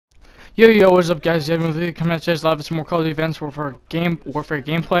Yo, what's up, guys? Coming at you guys live with some more Call of Duty Advanced Warfare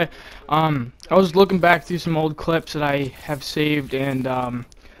gameplay. I was looking back through some old clips that I have saved, and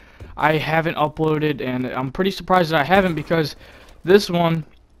I haven't uploaded, and I'm pretty surprised that I haven't, because this one,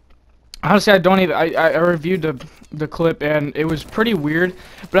 honestly, I reviewed the clip, and it was pretty weird,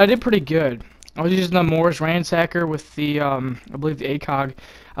 but I did pretty good. I was using the MORS Ransacker with the I believe the ACOG.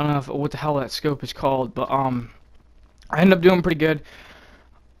 I don't know what the hell that scope is called, but I ended up doing pretty good.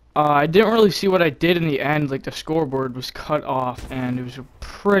 I didn't really see what I did in the end. Like, the scoreboard was cut off, and it was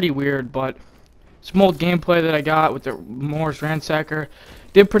pretty weird, but some old gameplay that I got with the MORS Ransacker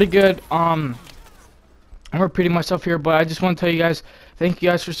did pretty good. I'm repeating myself here, but I just want to tell you guys, thank you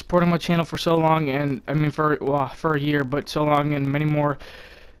guys for supporting my channel for so long, and I mean for a year, but so long, and many more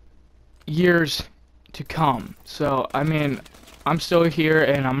years to come. So I mean, I'm still here,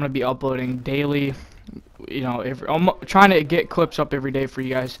 and I'm gonna be uploading daily. You know, I'm trying to get clips up every day for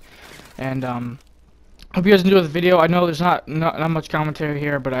you guys, and hope you guys enjoy the video. I know there's not much commentary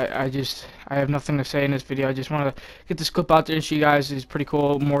here, but I have nothing to say in this video. I just want to get this clip out there to you guys. It's pretty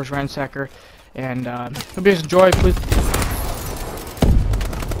cool, MORS Ransacker, and hope you guys enjoy. Please.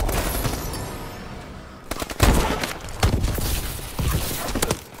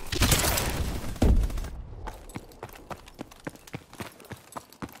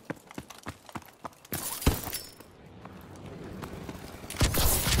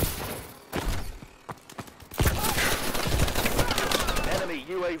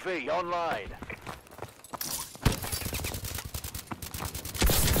 UAV online.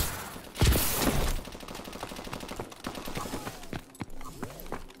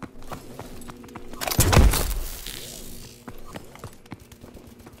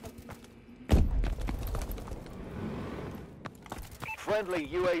 Friendly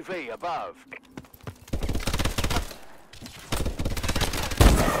UAV above.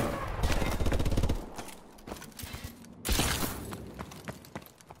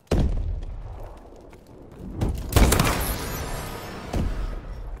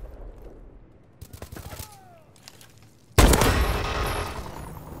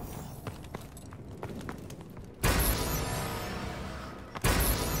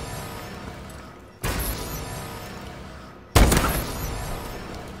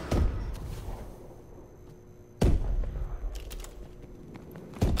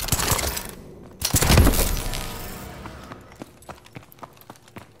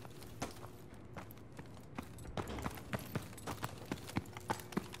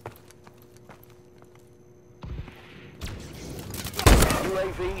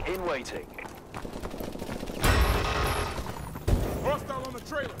 UAV in waiting. Hostile on the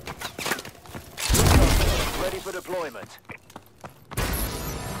trailer. Ready for deployment.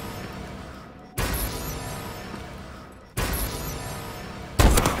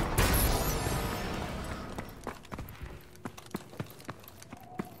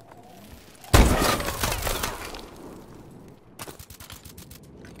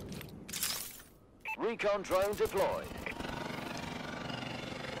 Recon drone deployed.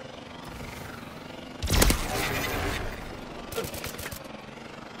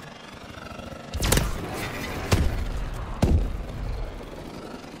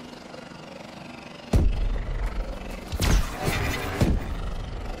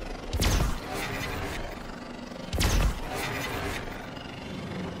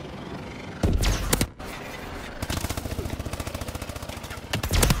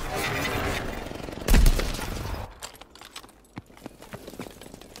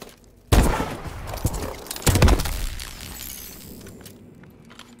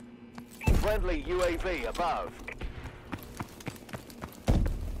 Friendly UAV above.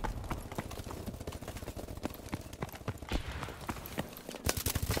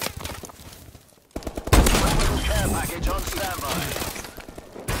 Care package on standby.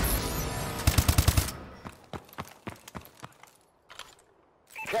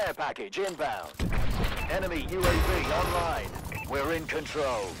 Care package inbound. Enemy UAV online. We're in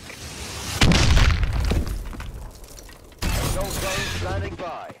control. Assault drone standing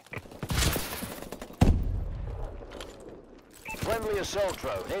by. Friendly assault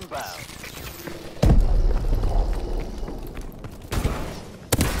drone inbound.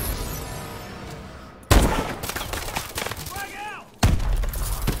 Frag out!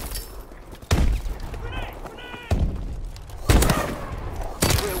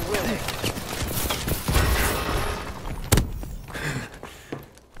 We're winning.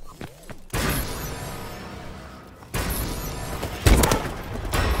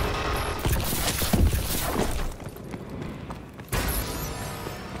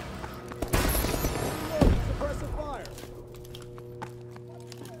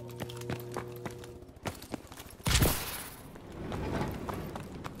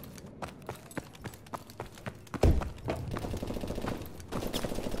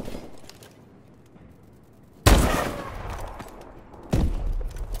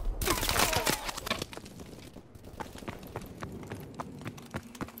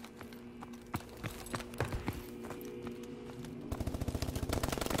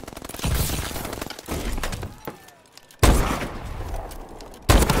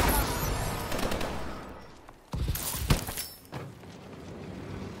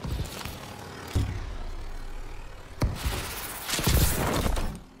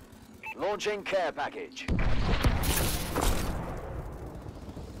 Launching care package.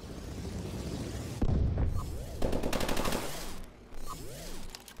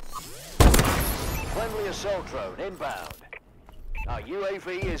 Friendly assault drone inbound. Our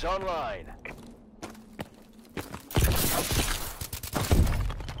UAV is online.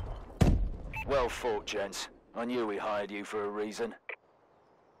 Well fought, gents. I knew we hired you for a reason.